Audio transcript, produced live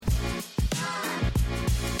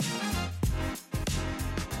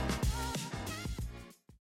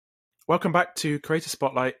Welcome back to Creator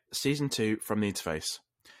Spotlight Season 2 from The Interface.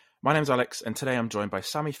 My name's Alex, and today I'm joined by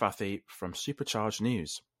Sami Fathi from Supercharged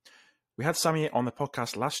News. We had Sami on the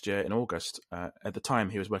podcast last year in August. At the time,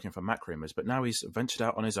 he was working for Mac Rumors, but now he's ventured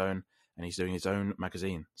out on his own, and he's doing his own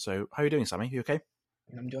magazine. So how are you doing, Sami? You okay?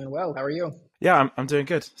 I'm doing well. How are you? Yeah, I'm doing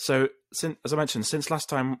good. So, as I mentioned, since last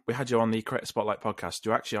time we had you on the Creator Spotlight podcast,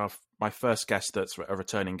 you actually are my first guest that's a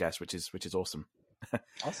returning guest, which is awesome.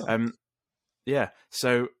 Awesome.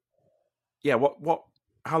 So,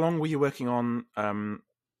 how long were you working on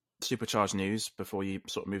Supercharged News before you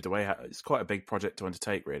sort of moved away? It's quite a big project to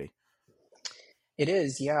undertake, really. It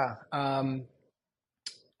is, yeah. I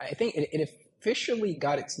think it officially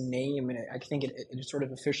got its name, and I think it sort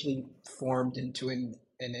of officially formed into an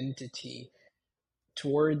entity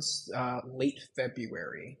towards late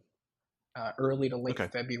February, early to late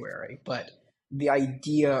February. But the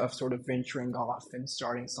idea of sort of venturing off and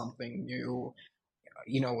starting something new,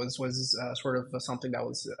 was sort of something that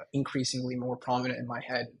was increasingly more prominent in my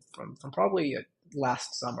head from probably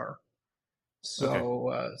last summer.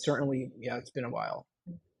 So certainly, yeah, it's been a while.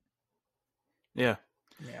 Yeah,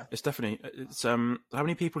 it's definitely. How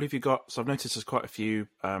many people have you got? So I've noticed there's quite a few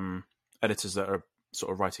editors that are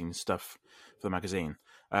sort of writing stuff for the magazine,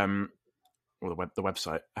 or the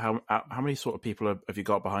website. How many sort of people have you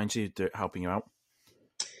got behind you helping you out?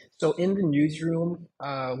 So in the newsroom,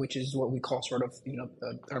 which is what we call sort of,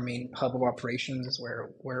 our main hub of operations,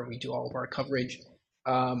 where we do all of our coverage.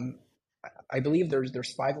 I believe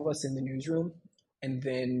there's 5 of us in the newsroom, and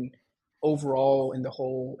then overall in the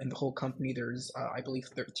whole company, there's I believe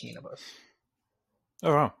 13 of us.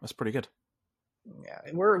 Oh wow, that's pretty good. Yeah,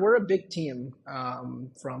 and we're a big team.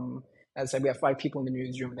 From, as I said, we have 5 people in the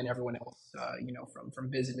newsroom, and then everyone else,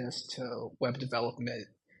 from business to web development,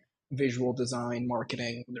 visual design,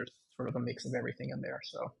 marketing. There's sort of a mix of everything in there.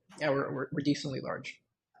 So yeah, we're decently large.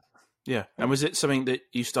 Yeah, and was it something that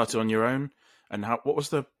you started on your own? And what was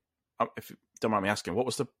the, if you don't mind me asking,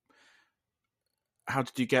 how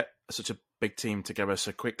did you get such a big team together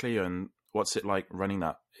so quickly, and what's it like running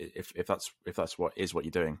that? If that's what you're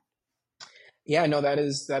doing? Yeah, no, that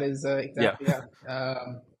is exactly,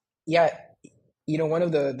 yeah. One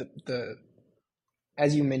of the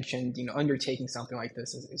as you mentioned, undertaking something like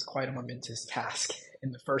this is quite a momentous task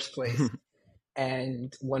in the first place.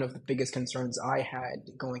 And one of the biggest concerns I had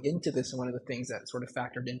going into this, and one of the things that sort of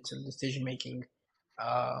factored into decision making,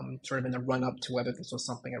 sort of in the run up to whether this was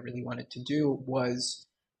something I really wanted to do, was,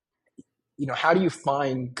 how do you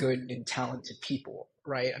find good and talented people,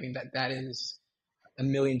 right? I mean, that is $1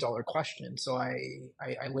 million question. So I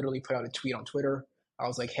literally put out a tweet on Twitter. I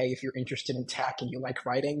was like, hey, if you're interested in tech and you like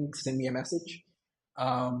writing, send me a message.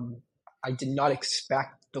 I did not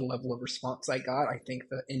expect the level of response I got. I think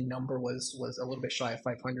the in number was a little bit shy of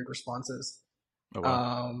 500 responses. Oh,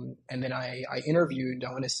 wow. And then I interviewed,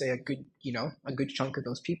 I want to say a good chunk of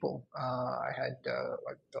those people. I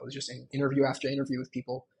was just in interview after interview with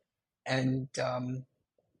people, and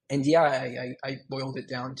yeah, I boiled it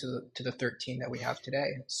down to the 13 that we have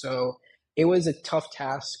today. So it was a tough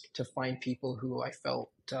task to find people who I felt,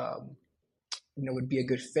 would be a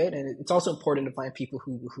good fit. And it's also important to find people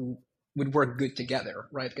who would work good together,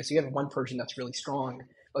 right? Because you have one person that's really strong,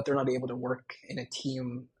 but they're not able to work in a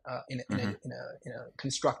team in a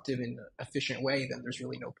constructive and efficient way, then there's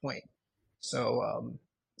really no point. So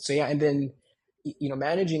yeah, and then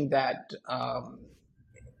managing that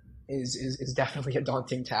is definitely a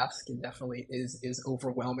daunting task. It definitely is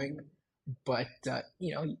overwhelming, but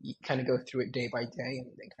you kind of go through it day by day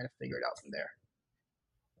and then kind of figure it out from there.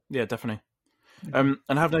 Yeah, definitely. And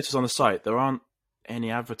I have noticed on the site there aren't any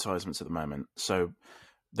advertisements at the moment. So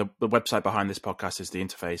the website behind this podcast is The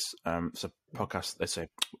Interface. It's a podcast, it's a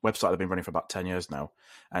website that's been running for about 10 years now,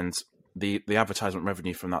 and the advertisement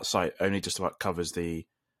revenue from that site only just about covers the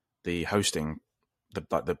hosting,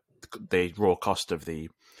 the raw cost of the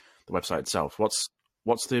website itself. What's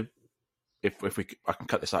the, I can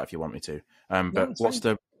cut this out if you want me to. But what's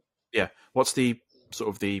fine. What's the sort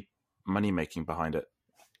of the money making behind it?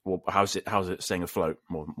 Well, how's it staying afloat?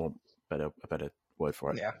 A better word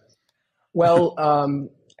for it. Yeah. Well,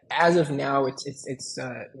 as of now,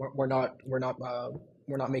 we're not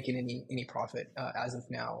making any profit as of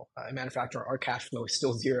now. As a matter of fact, our cash flow is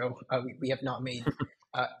still zero. We have not made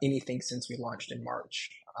anything since we launched in March.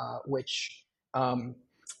 Which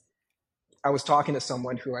I was talking to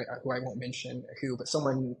someone who I won't mention but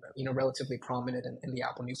someone relatively prominent in the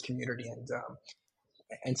Apple News community,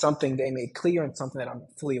 and something they made clear, and something that I'm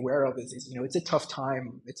fully aware of is it's a tough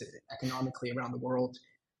time. It's economically around the world.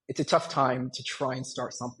 It's a tough time to try and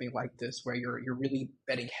start something like this where you're really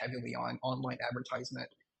betting heavily on online advertisement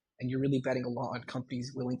and you're really betting a lot on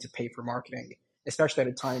companies willing to pay for marketing, especially at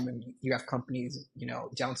a time when you have companies,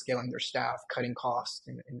 downscaling their staff, cutting costs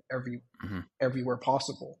in everywhere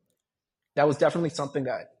possible. That was definitely something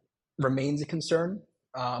that remains a concern.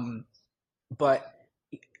 But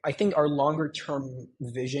I think our longer term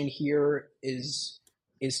vision here is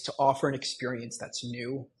to offer an experience that's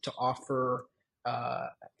new, to offer uh,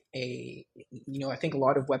 I think a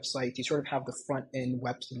lot of websites, you sort of have the front end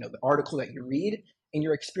the article that you read, and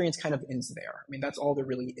your experience kind of ends there. I mean, that's all there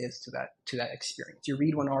really is to that experience. You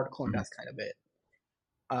read one article, and Mm-hmm. that's kind of it.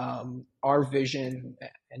 Our vision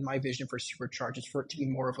and my vision for Supercharge is for it to be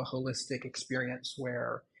more of a holistic experience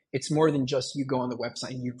where it's more than just you go on the website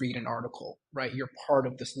and you read an article, right? You're part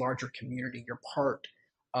of this larger community. You're part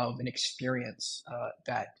of an experience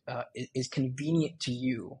that is convenient to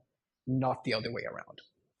you, not the other way around.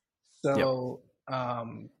 Yep. So,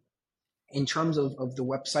 in terms of the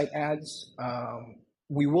website ads,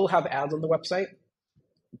 we will have ads on the website,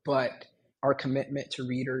 but our commitment to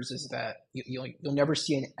readers is that you'll never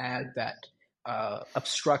see an ad that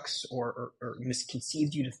obstructs or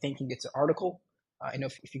misconceives you to thinking it's an article. I know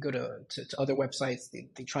if you go to other websites,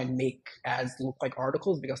 they try and make ads look like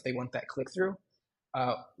articles because they want that click through.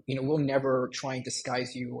 We'll never try and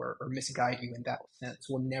disguise you or misguide you in that sense.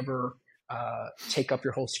 We'll never take up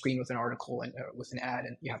your whole screen with an article and with an ad,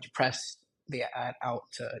 and you have to press the ad out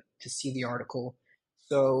to see the article.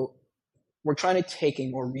 So we're trying to take a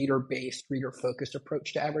more reader-based, reader-focused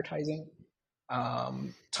approach to advertising.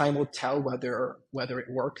 Time will tell whether it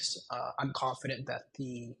works. I'm confident that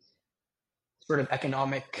the sort of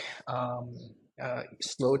economic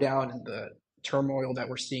slowdown and the turmoil that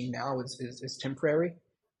we're seeing now is temporary.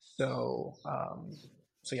 So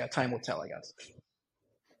yeah, time will tell, I guess.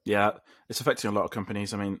 Yeah, it's affecting a lot of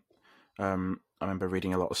companies. I mean, I remember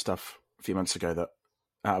reading a lot of stuff a few months ago that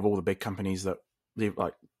out of all the big companies that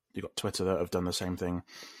like you got Twitter that have done the same thing,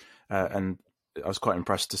 and I was quite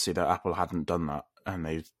impressed to see that Apple hadn't done that,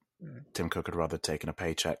 and Tim Cook had rather taken a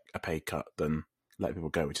pay cut than let people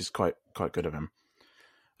go, which is quite good of him.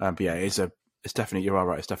 But yeah, it's definitely, you are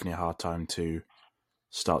right. It's definitely a hard time to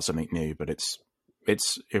start something new, but it's if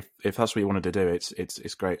that's what you wanted to do,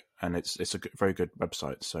 it's great, and it's a very good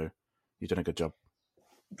website. So you've done a good job.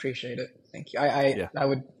 Appreciate it. Thank you. Yeah.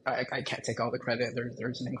 I can't take all the credit.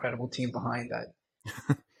 There's an incredible team behind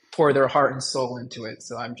that pour their heart and soul into it.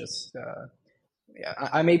 So I'm just yeah,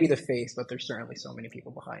 I may be the face, but there's certainly so many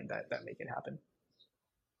people behind that make it happen.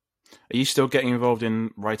 Are you still getting involved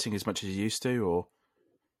in writing as much as you used to, or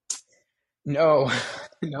No,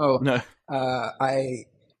 no. no?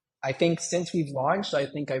 I think since we've launched, I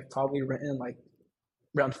think I've probably written like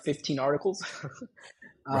around 15 articles.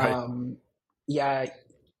 Right. Yeah,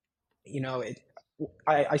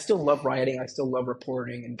 I still love writing. I still love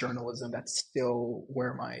reporting and journalism. That's still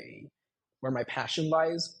where my passion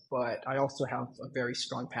lies. But I also have a very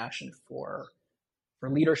strong passion for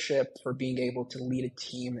leadership, for being able to lead a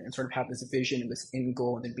team and sort of have this vision and this end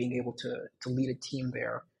goal, and then being able to lead a team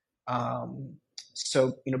there.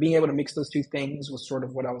 So being able to mix those two things was sort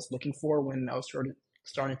of what I was looking for when I was sort of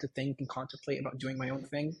starting to think and contemplate about doing my own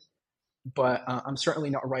thing. But I'm certainly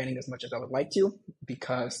not writing as much as I would like to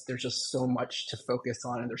because there's just so much to focus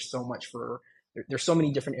on, and there's so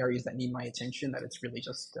many different areas that need my attention that it's really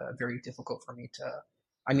just very difficult for me to.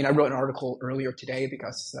 I mean, I wrote an article earlier today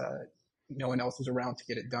because no one else was around to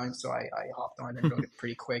get it done, so I hopped on and wrote it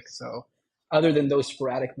pretty quick. So other than those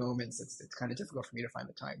sporadic moments, it's kind of difficult for me to find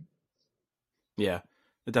the time. Yeah,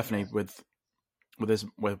 definitely. With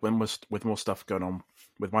more stuff going on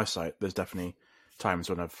with my site, there's definitely times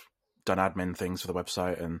when I've done admin things for the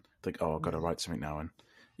website and think, oh, I've got to write something now, and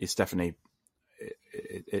it's definitely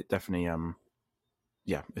it definitely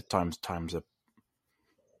yeah, time's a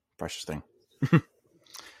precious thing.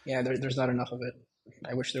 Yeah, there's not enough of it.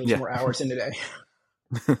 I wish there was Yeah. more hours in the day.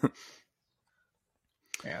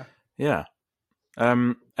 Yeah. Yeah.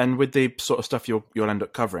 And with the sort of stuff you'll end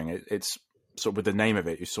up covering, it's sort of with the name of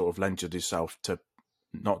it, you sort of lend yourself to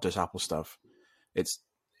not just Apple stuff. It's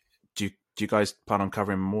do you guys plan on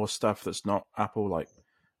covering more stuff that's not Apple, like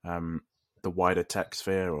the wider tech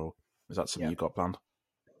sphere, or is that something Yeah. you got planned?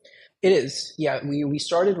 It is. Yeah, we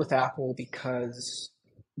started with Apple because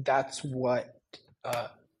that's what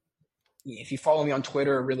if you follow me on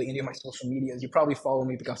Twitter or really any of my social medias, you probably follow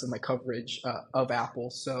me because of my coverage of Apple.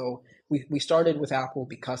 So we started with Apple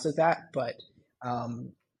because of that, but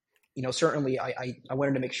certainly I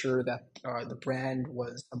wanted to make sure that the brand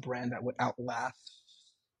was a brand that would outlast.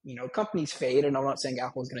 Companies fade, and I'm not saying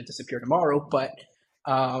Apple is going to disappear tomorrow, but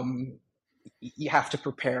um, you have to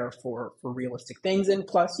prepare for realistic things. And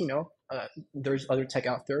plus, there's other tech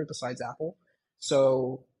out there besides Apple.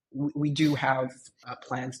 So we do have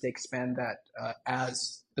plans to expand that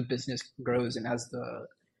as the business grows and as the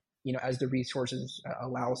as the resources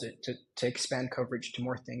allows it to expand coverage to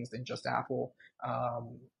more things than just Apple.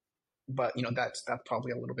 But that's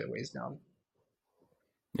probably a little bit ways down.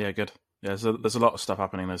 Yeah, good. Yeah, so there's a lot of stuff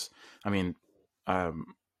happening. I mean,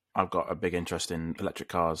 I've got a big interest in electric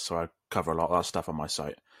cars, so I cover a lot of that stuff on my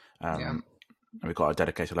site. Yeah. And we've got a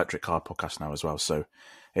dedicated electric car podcast now as well. So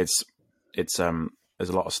it's there's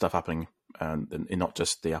a lot of stuff happening, and not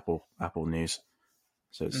just the Apple news.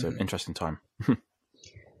 So it's an interesting time.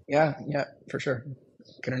 Yeah, for sure.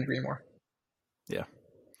 Couldn't agree more. Yeah.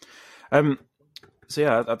 So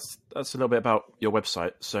yeah, that's a little bit about your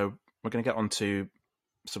website. So we're going to get on to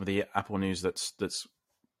some of the Apple news that's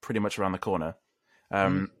pretty much around the corner.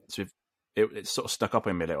 So it's sort of stuck up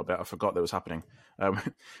in me a little bit. I forgot that was happening.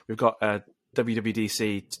 We've got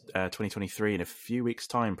WWDC 2023 in a few weeks'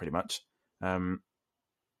 time, pretty much.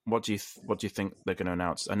 What do you think they're going to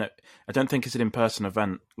announce? And I don't think it's an in-person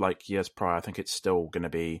event like years prior. I think it's still going to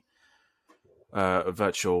be a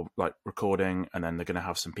virtual recording, and then they're going to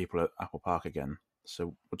have some people at Apple Park again.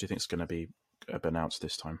 So what do you think is going to be announced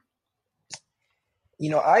this time?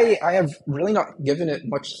 I have really not given it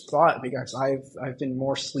much thought because I've been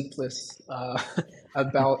more sleepless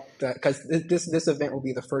about because this event will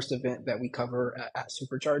be the first event that we cover at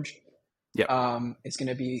Supercharge. Yeah. It's going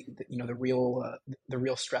to be the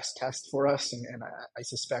real stress test for us, and I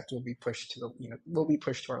suspect we'll be pushed to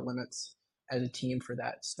our limits as a team for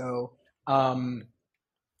that. So I'm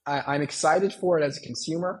excited for it as a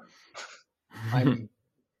consumer. I'm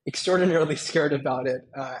extraordinarily scared about it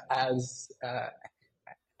as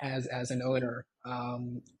an owner.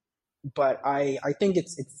 But I think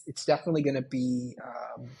it's definitely going to be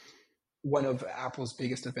one of Apple's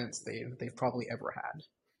biggest events they've probably ever had.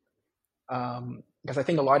 Because I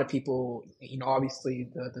think a lot of people, obviously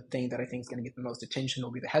the thing that I think is going to get the most attention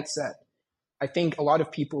will be the headset. I think a lot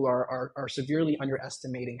of people are severely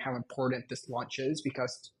underestimating how important this launch is,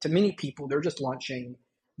 because to many people, they're just launching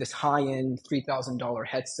this high-end $3,000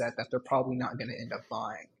 headset that they're probably not going to end up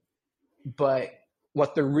buying. But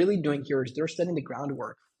what they're really doing here is they're setting the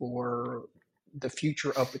groundwork for the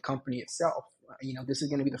future of the company itself. This is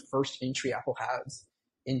going to be the first entry Apple has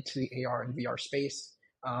into the AR and VR space.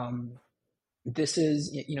 This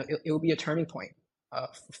is, it will be a turning point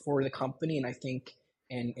for the company. And I think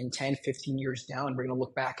in 10, 15 years down, we're going to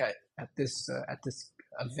look back at this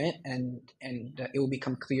event and it will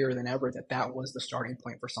become clearer than ever that was the starting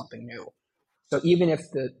point for something new. So even if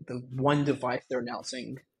the one device they're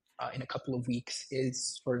announcing in a couple of weeks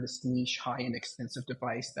is for this niche, high-end, expensive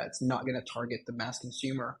device that's not going to target the mass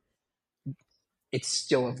consumer, it's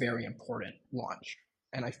still a very important launch.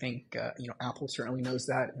 And I think Apple certainly knows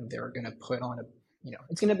that, and they're going to put on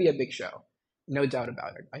it's going to be a big show, no doubt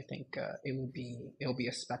about it. I think it'll be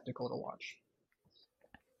a spectacle to watch.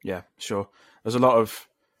 Yeah, sure. There's a lot of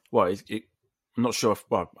I'm not sure if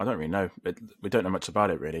I don't really know. We don't know much about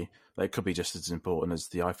it really. It could be just as important as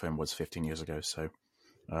the iPhone was 15 years ago. So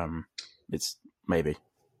it's maybe.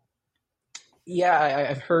 Yeah,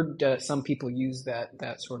 I've heard some people use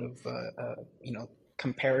that sort of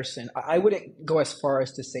comparison. I wouldn't go as far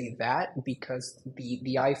as to say that, because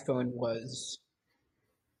the iPhone was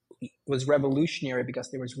revolutionary because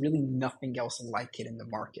there was really nothing else like it in the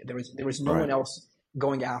market. There was no one else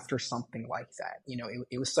going after something like that.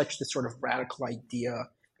 It was such this sort of radical idea.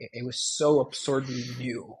 It was so absurdly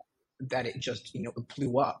new that it just it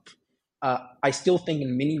blew up. I still think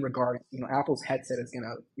in many regards, Apple's headset is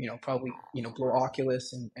gonna probably blow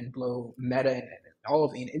Oculus and blow Meta and all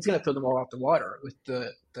of it. It's gonna throw them all out the water with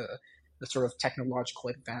the sort of technological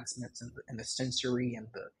advancements and the sensory and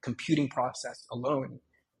the computing process alone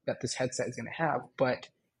that this headset is gonna have. But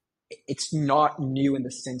it's not new in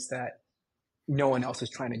the sense that no one else is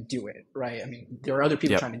trying to do it, right? I mean, there are other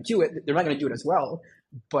people trying to do it. They're not going to do it as well,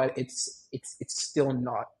 but it's still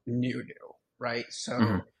not new, right?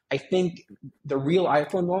 So I think the real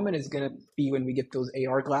iPhone moment is going to be when we get those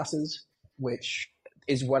AR glasses, which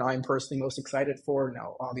is what I'm personally most excited for.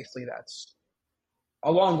 Now, obviously, that's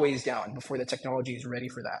a long ways down before the technology is ready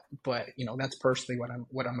for that. But that's personally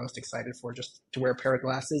what I'm most excited for, just to wear a pair of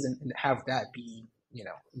glasses and have that be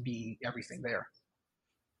everything there.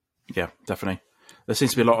 Yeah, definitely. There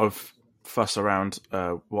seems to be a lot of fuss around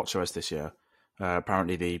watchOS this year.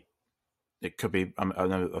 Apparently, it could be. I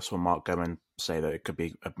know I saw Mark Gurman say that it could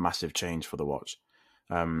be a massive change for the watch.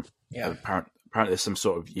 Apparently, there's some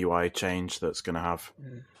sort of UI change that's going to have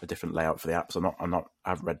a different layout for the apps. I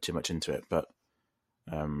haven't read too much into it, but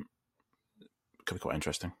it could be quite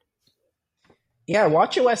interesting. Yeah,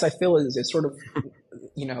 watchOS I feel is sort of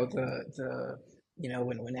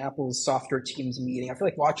when Apple's software teams meeting, I feel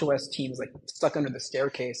like WatchOS teams like stuck under the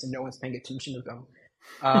staircase and no one's paying attention to them.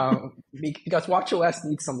 Because WatchOS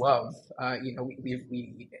needs some love.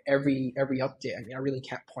 We every update. I mean, I really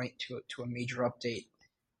can't point to a major update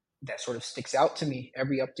that sort of sticks out to me.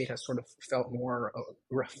 Every update has sort of felt more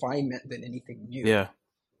refinement than anything new. Yeah,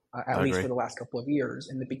 At I least agree. for the last couple of years.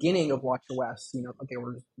 In the beginning of WatchOS,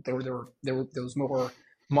 there was more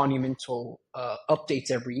monumental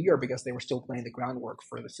updates every year because they were still laying the groundwork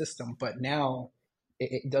for the system. But now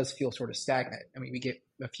it does feel sort of stagnant. I mean, we get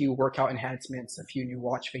a few workout enhancements, a few new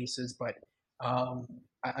watch faces, but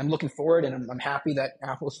I'm looking forward and I'm happy that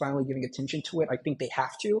Apple is finally giving attention to it. I think they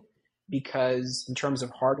have to because in terms of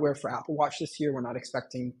hardware for Apple Watch this year, we're not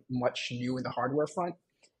expecting much new in the hardware front.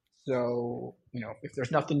 So, if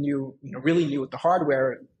there's nothing new, really new with the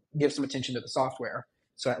hardware, give some attention to the software.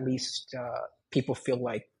 So at least people feel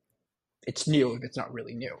like it's new if it's not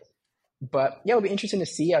really new. But yeah, it'll be interesting to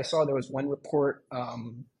see. I saw there was one report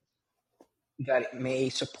that it may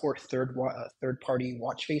support third-party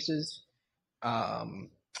watch faces. Um,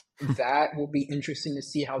 that will be interesting to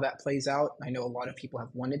see how that plays out. I know a lot of people have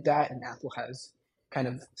wanted that, and Apple has kind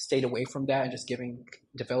of stayed away from that and just giving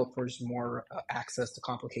developers more access to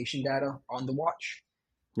complication data on the watch.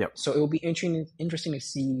 Yep. So it will be interesting to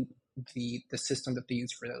see the system that they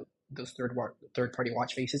use for those third party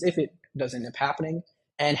watch faces if it does end up happening,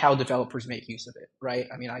 and how developers make use of it. Right?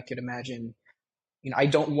 I mean, I could imagine. I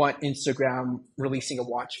don't want Instagram releasing a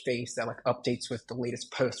watch face that like updates with the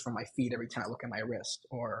latest post from my feed every time I look at my wrist,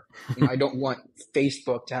 or I don't want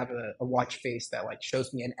Facebook to have a watch face that like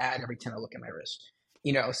shows me an ad every time I look at my wrist.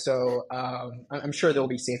 So I'm sure there'll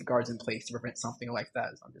be safeguards in place to prevent something like that.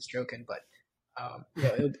 I'm just joking, but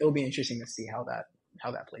yeah, it'll be interesting to see how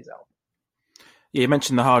that plays out. Yeah, you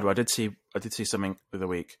mentioned the hardware. I did see something the other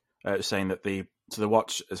week saying that the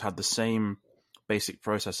watch has had the same basic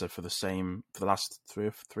processor for the last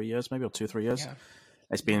 3 years, maybe, or 2 or 3 years. Yeah.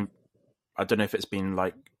 It's been, I don't know if it's been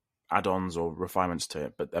like add-ons or refinements to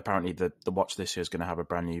it, but apparently the watch this year is going to have a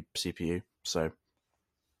brand new CPU. So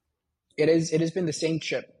it has been the same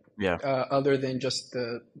chip, yeah, other than just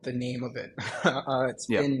the name of it. It's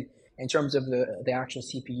yeah, been, in terms of the actual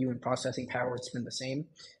CPU and processing power, it's been the same.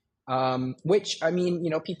 Which, I mean,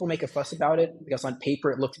 people make a fuss about it because on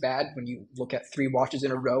paper it looks bad when you look at 3 watches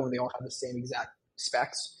in a row and they all have the same exact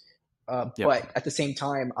specs. Yep. But at the same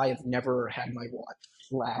time, I have never had my watch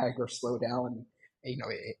lag or slow down.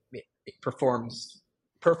 It performs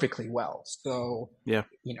perfectly well. So, yeah,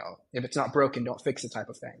 if it's not broken, don't fix it type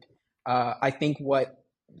of thing. I think what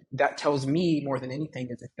that tells me more than anything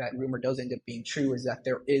is if that rumor does end up being true, is that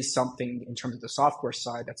there is something in terms of the software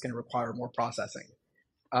side that's going to require more processing.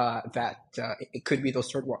 It could be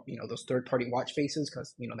those third party watch faces,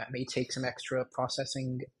 because that may take some extra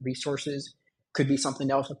processing resources. Could be something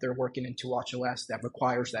else that they're working into WatchOS that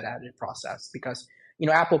requires that added process, because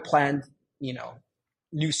Apple planned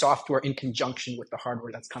new software in conjunction with the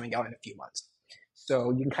hardware that's coming out in a few months.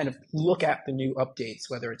 So you can kind of look at the new updates,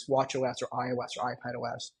 whether it's WatchOS or iOS or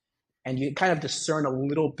iPadOS, and you kind of discern a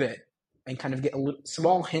little bit and kind of get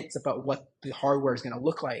small hints about what the hardware is going to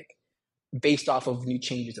look like based off of new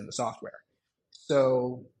changes in the software.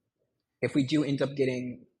 So if we do end up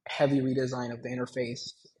getting heavy redesign of the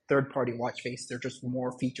interface, third-party watch face, there are just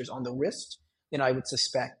more features on the wrist, then I would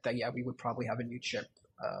suspect that, yeah, we would probably have a new chip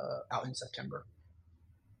out in September.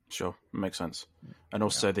 Sure, makes sense. And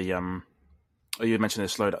also the you mentioned the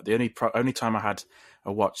slowdown. The only time I had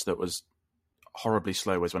a watch that was horribly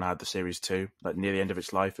slow was when I had the Series 2. Like near the end of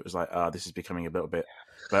its life, it was like, this is becoming a little bit.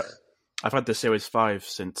 But I've had the Series 5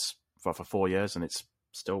 since for 4 years, and it's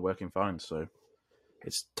still working fine. So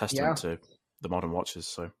it's testament to the modern watches.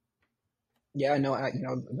 So yeah, no,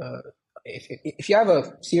 if you have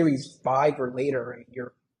a Series 5 or later,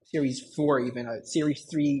 your Series 4, even a Series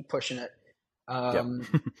 3 pushing it,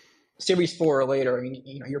 Series 4 or later, I mean,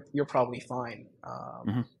 you're probably fine.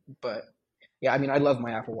 But yeah, I mean, I love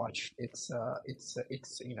my Apple Watch. It's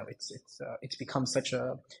become such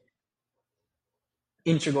a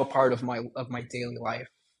integral part of my daily life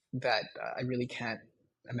that I really can't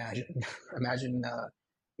imagine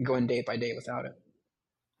going day by day without it.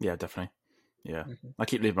 Yeah, definitely. Yeah, I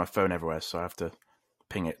keep leaving my phone everywhere, so I have to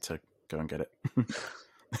ping it to go and get it.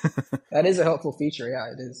 That is a helpful feature.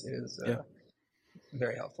 Yeah, it is. It is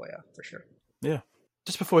very helpful. Yeah, for sure. Yeah.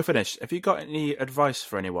 Just before we finish, have you got any advice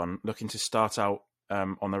for anyone looking to start out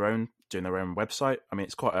on their own, doing their own website? I mean,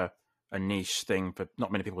 it's quite a niche thing, but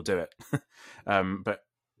not many people do it. But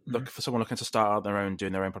look for someone looking to start out their own,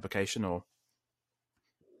 doing their own publication, or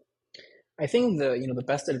I think the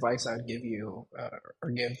best advice I would give you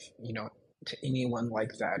or give to anyone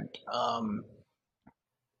like that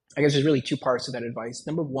I guess there's really two parts to that advice.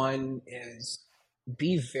 Number one is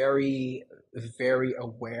be very, very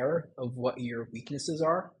aware of what your weaknesses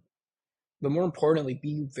are, but more importantly,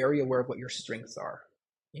 be very aware of what your strengths are.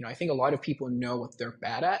 I think a lot of people know what they're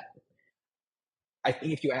bad at. I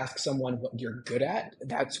think if you ask someone what you're good at,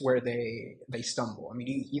 that's where they stumble. I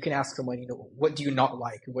mean, you can ask someone, what do you not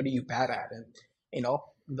like? What are you bad at? And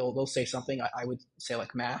they'll say something. I would say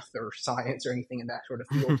like math or science or anything in that sort of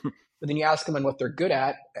field. But then you ask them what they're good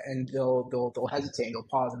at, and they'll hesitate and they'll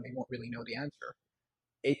pause and they won't really know the answer.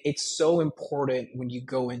 It's so important when you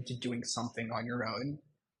go into doing something on your own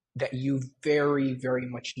that you very, very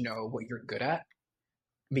much know what you're good at.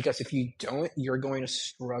 Because if you don't, you're going to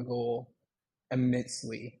struggle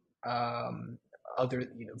immensely,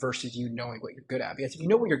 versus knowing what you're good at. Because if you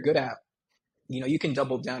know what you're good at, you can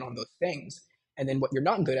double down on those things. And then what you're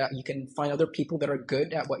not good at, you can find other people that are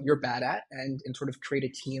good at what you're bad at, and sort of create a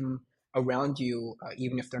team around you,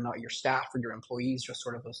 even if they're not your staff or your employees, just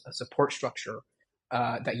sort of a support structure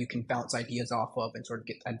that you can bounce ideas off of and sort of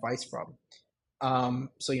get advice from.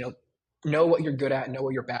 So know what you're good at, know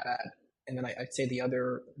what you're bad at, and then I'd say the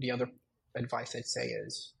other advice I'd say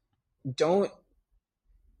is don't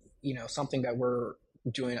something that we're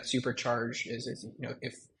doing at Supercharge is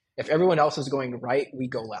if everyone else is going right, we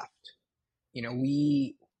go left.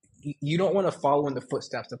 You don't want to follow in the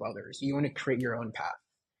footsteps of others. You want to create your own path.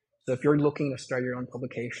 So if you're looking to start your own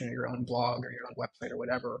publication or your own blog or your own website or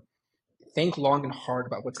whatever, think long and hard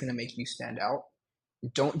about what's going to make you stand out.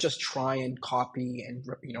 Don't just try and copy and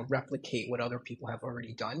replicate what other people have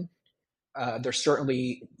already done. There's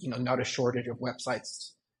certainly not a shortage of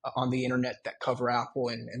websites on the internet that cover Apple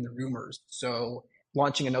and the rumors. So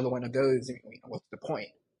launching another one of those, what's the point,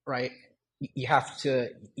 right? You have to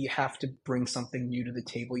bring something new to the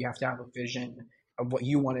table. You have to have a vision of what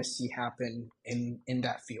you want to see happen in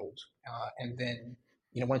that field, and then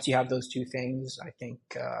once you have those two things, I think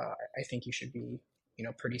you should be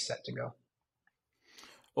pretty set to go.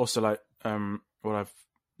 Also, like what I've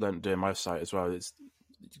learned doing my site as well is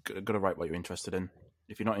you've got to write what you're interested in.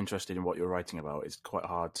 If you're not interested in what you're writing about, it's quite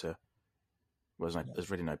hard to. Well,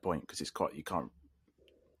 there's really no point because you can't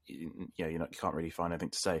really find anything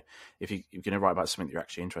to say. If you're going to write about something that you're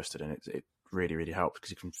actually interested in, it really, really helps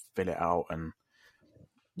because you can fill it out and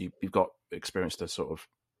you've got experience to sort of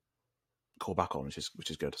call back on, which is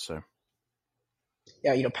good. So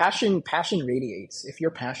yeah, passion radiates. If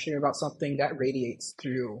you're passionate about something, that radiates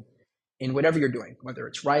through in whatever you're doing, whether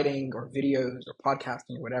it's writing or videos or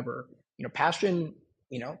podcasting or whatever. Passion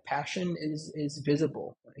is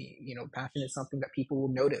visible. Passion is something that people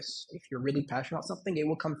will notice. If you're really passionate about something, it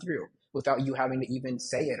will come through without you having to even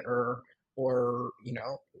say it or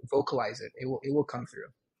vocalize it. It will come through.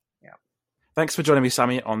 Yeah. Thanks for joining me,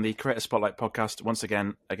 Sami, on the Creator Spotlight podcast. Once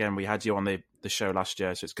again, we had you on the show last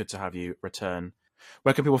year, so it's good to have you return.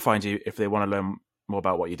 Where can people find you if they want to learn more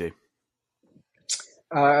about what you do?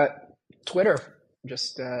 Twitter,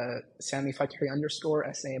 just Sami Fathi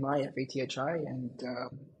 _ SAMI FATHI, and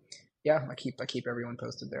I keep everyone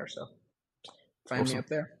posted there. So find me up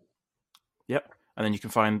there. Yep, and then you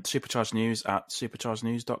can find Supercharged News at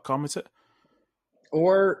superchargednews.com, is it?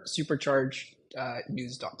 Or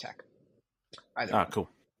superchargednews.tech. Cool,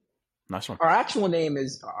 nice one. Our actual name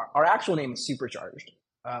is Supercharged.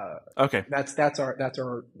 Okay, that's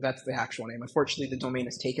the actual name. Unfortunately, the domain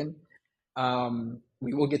is taken.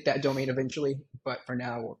 We will get that domain eventually, but for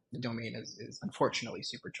now, the domain is unfortunately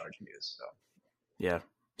Supercharged News. So yeah,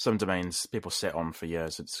 some domains people sit on for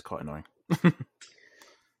years. It's quite annoying.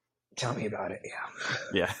 Tell me about it.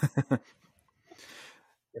 Yeah. For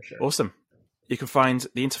sure. Awesome. You can find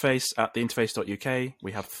The Interface at theinterface.uk.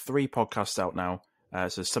 We have 3 podcasts out now,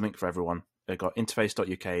 so there's something for everyone. They've got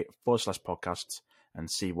interface.uk/podcasts and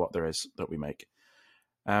see what there is that we make.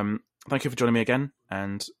 Thank you for joining me again,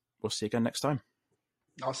 and we'll see you again next time.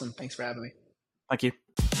 Awesome. Thanks for having me. Thank you.